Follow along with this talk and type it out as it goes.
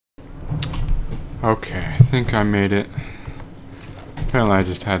Okay, I think I made it. Apparently I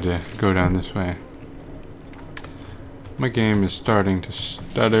just had to go down this way. My game is starting to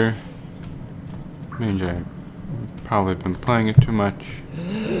stutter. Means I've probably been playing it too much.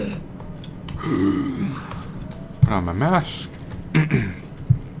 Put on my mask.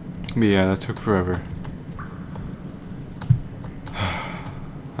 But yeah, that took forever.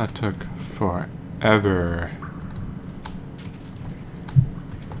 That took forever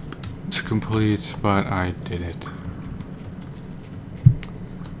to complete, but I did it.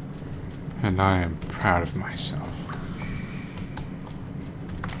 And I am proud of myself.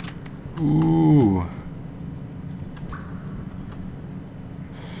 Ooh.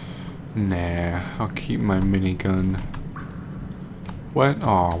 Nah, I'll keep my minigun. What?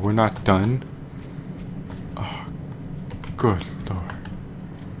 Oh, we're not done? Oh, good lord.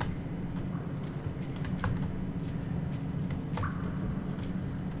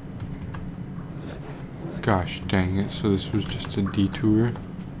 Gosh dang it, so this was just a detour?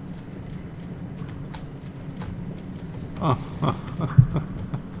 Oh,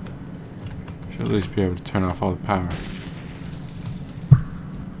 should at least be able to turn off all the power.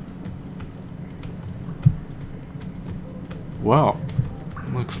 Well,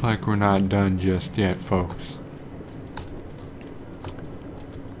 looks like we're not done just yet, folks.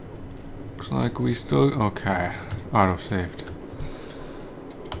 Looks like we still... Okay, auto-saved.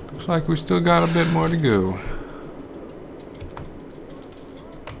 Looks like we still got a bit more to go.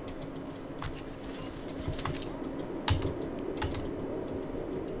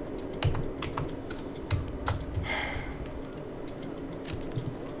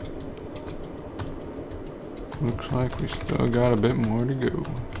 Looks like we still got a bit more to go.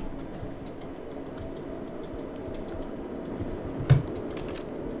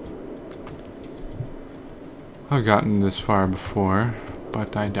 I've gotten this far before,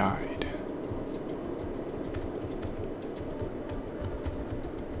 but I died.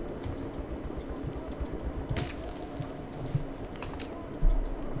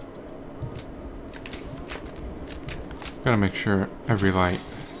 Gotta make sure every light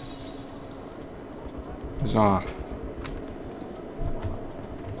is off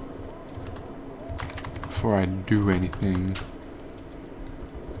before I do anything.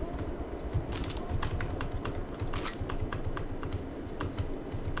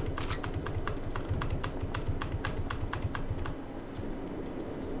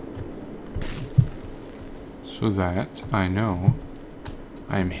 So that I know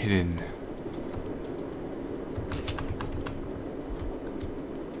I am hidden.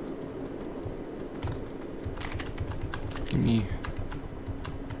 Gimme.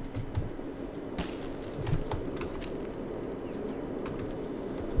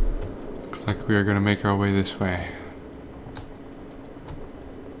 Looks like we are going to make our way this way.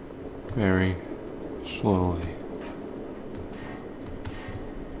 Very slowly.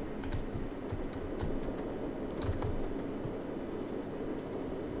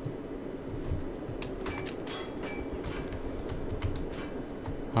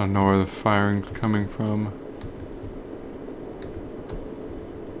 I don't know where the firing's coming from.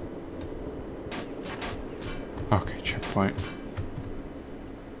 Okay, checkpoint.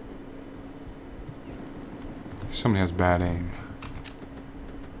 Somebody has bad aim.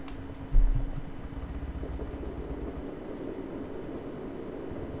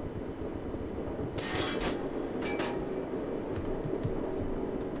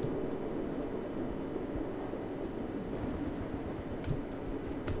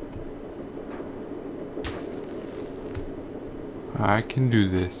 I can do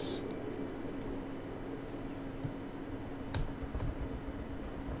this.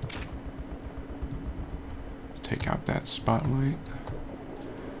 Take out that spotlight.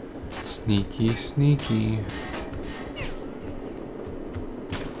 Sneaky, sneaky.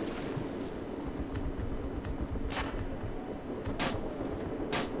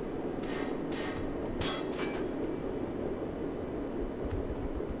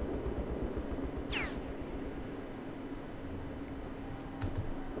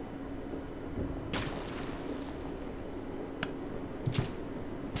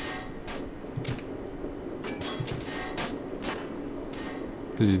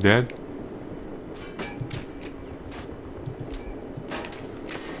 Is he dead?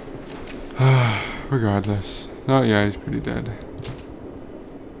 Regardless. Oh yeah, he's pretty dead.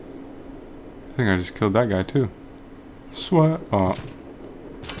 I think I just killed that guy too. Sweat. Oh.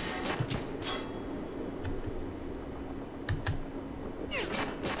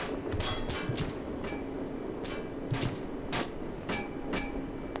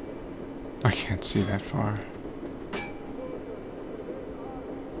 I can't see that far.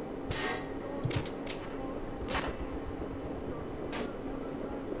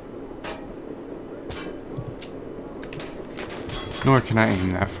 Nor can I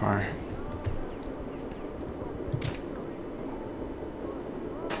aim that far.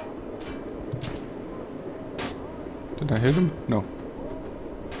 Did I hit him? No.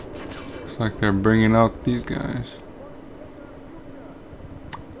 Looks like they're bringing out these guys.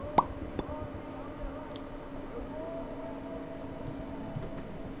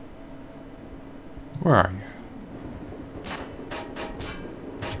 Where are you?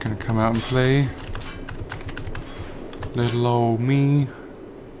 Just gonna come out and play? Little old me.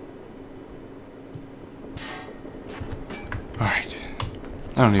 Alright.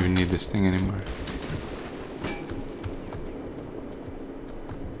 I don't even need this thing anymore.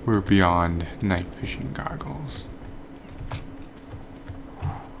 We're beyond night fishing goggles.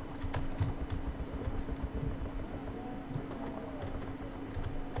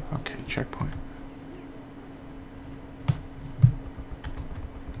 Okay, checkpoint.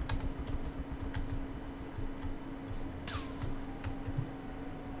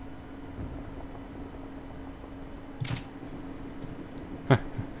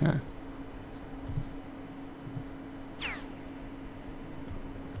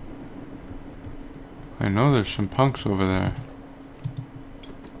 I know there's some punks over there.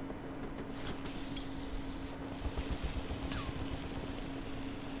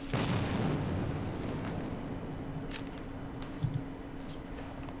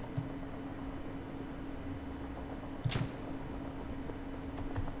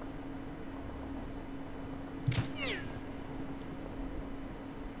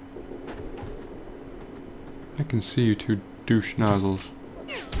 I can see you two douche nozzles.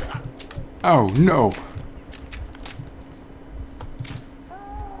 Oh no!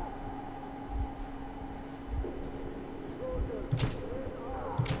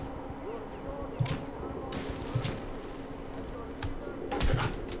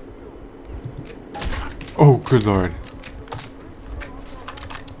 Oh, good lord.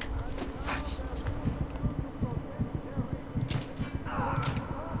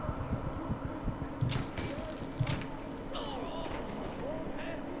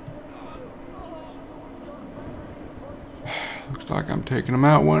 Looks like I'm taking them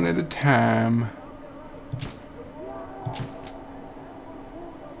out one at a time.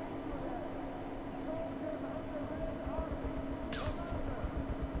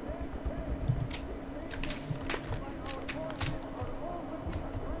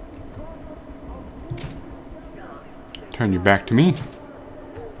 Turn you back to me.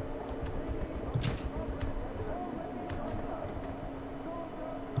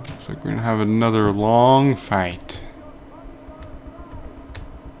 Looks like we're gonna have another long fight.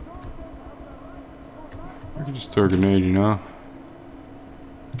 I could just throw a grenade, you know?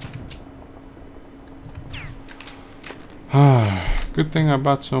 Good thing I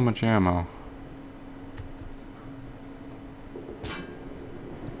bought so much ammo.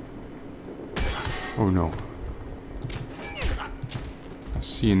 Oh no. I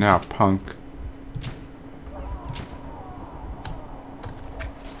see you now, punk.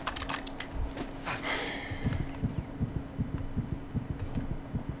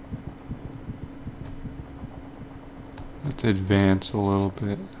 Let's advance a little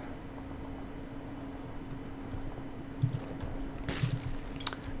bit.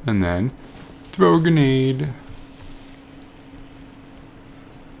 And then throw a grenade.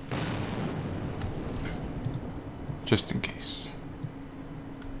 Just in case.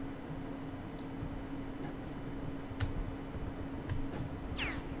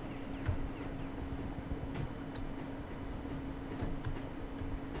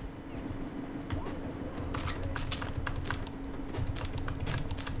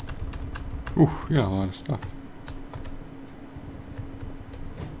 Ooh, we got a lot of stuff.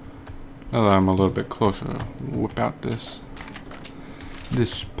 Now that I'm a little bit closer, I'll whip out this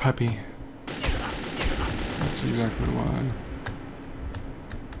puppy. That's exactly why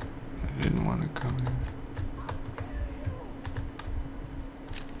I didn't want to come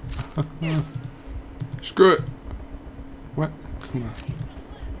in. Screw it. What? Come on.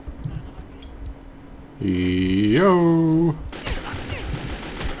 Yo.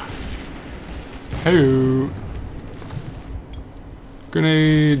 Hey.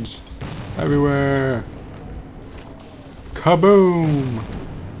 Grenades everywhere. Kaboom.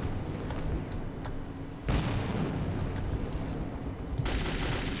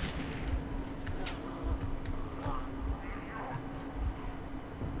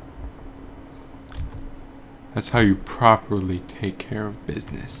 That's how you properly take care of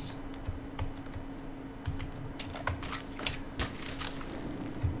business.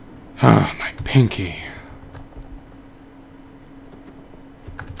 Ah, my pinky.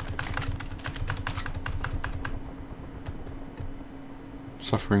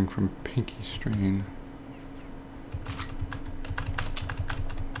 suffering from pinky strain.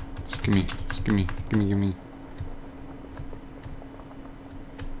 Just gimme, just gimme, gimme, gimme.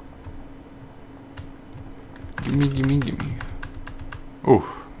 Gimme, gimme, gimme.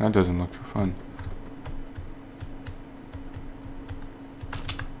 Oh, that doesn't look too fun.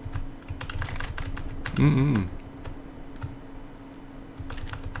 Mm-mm.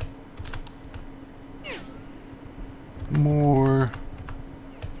 More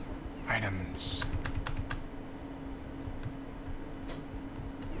items.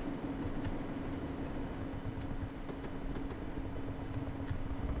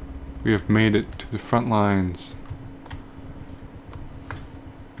 We have made it to the front lines.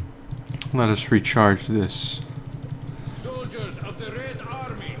 Let us recharge this. Soldiers of the Red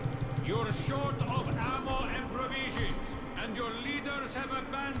Army, you're short of ammo and provisions, and your leaders have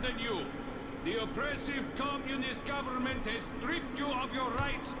abandoned you. The oppressive communist government has stripped you of your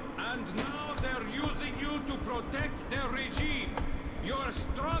rights, and now they're using you to protect their regime. Your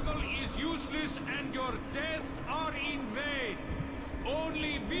struggle is useless, and your deaths are in vain.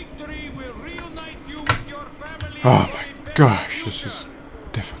 Only victory will reunite you with your family. Oh my gosh, this is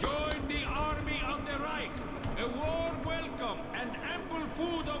difficult. Join the army of the Reich. A warm welcome and ample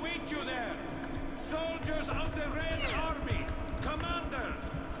food await you there. Soldiers of the Red Army, commanders,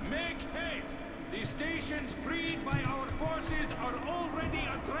 make haste. The stations freed by our forces are already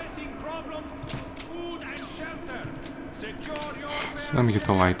addressing problems of food and shelter. Secure your Let me get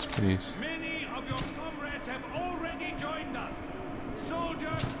the lights, please. Many of your comrades have already joined us.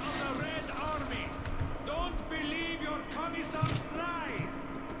 Soldiers of the Red Army, don't believe your commissar's lies.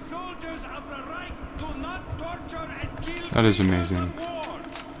 Soldiers of the Reich do not torture and kill. That is amazing.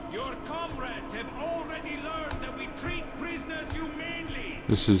 Your comrades have already learned that we treat prisoners humanely.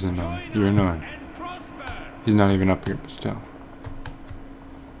 This is annoying. You're annoying. And prosper. He's not even up here, but still.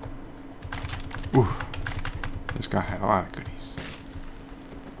 Ooh. This guy had a lot of goodies.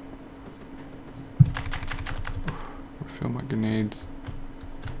 Ooh. Refill my grenades.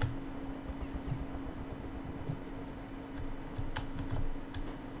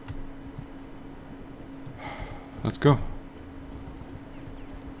 Let's go.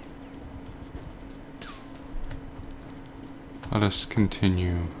 Let us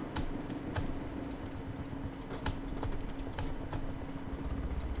continue.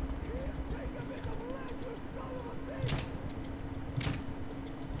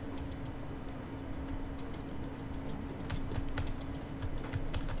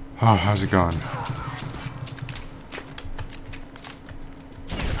 Oh, how's it going?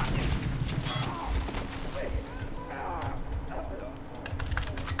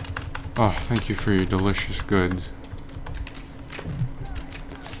 Oh, thank you for your delicious goods.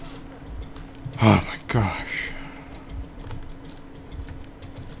 Oh my gosh.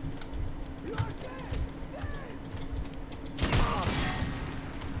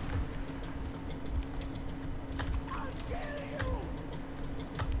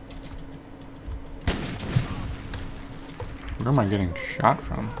 Where am I getting shot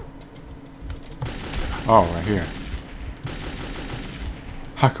from? Oh, right here.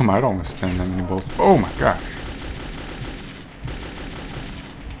 How come I don't withstand that many bullets? Oh my gosh.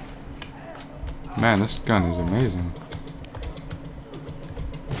 Man, this gun is amazing.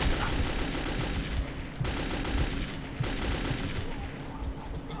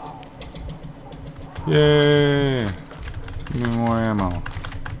 Yay! Give me more ammo.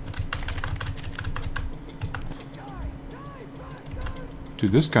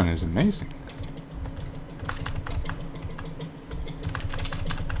 Dude, this gun is amazing.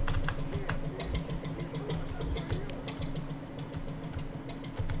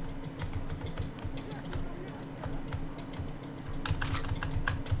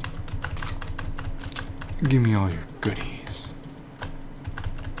 Give me all your goodies.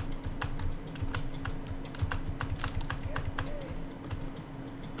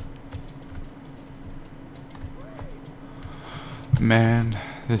 Man,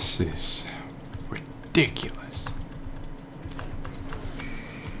 this is ridiculous.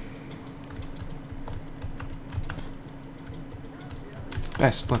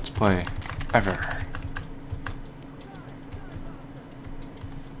 Best Let's Play ever.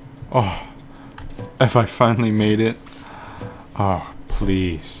 Oh, if I finally made it. Oh,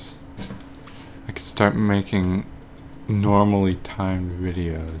 please. I could start making normally timed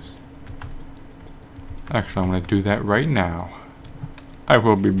videos. Actually, I'm gonna do that right now. I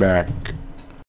will be back.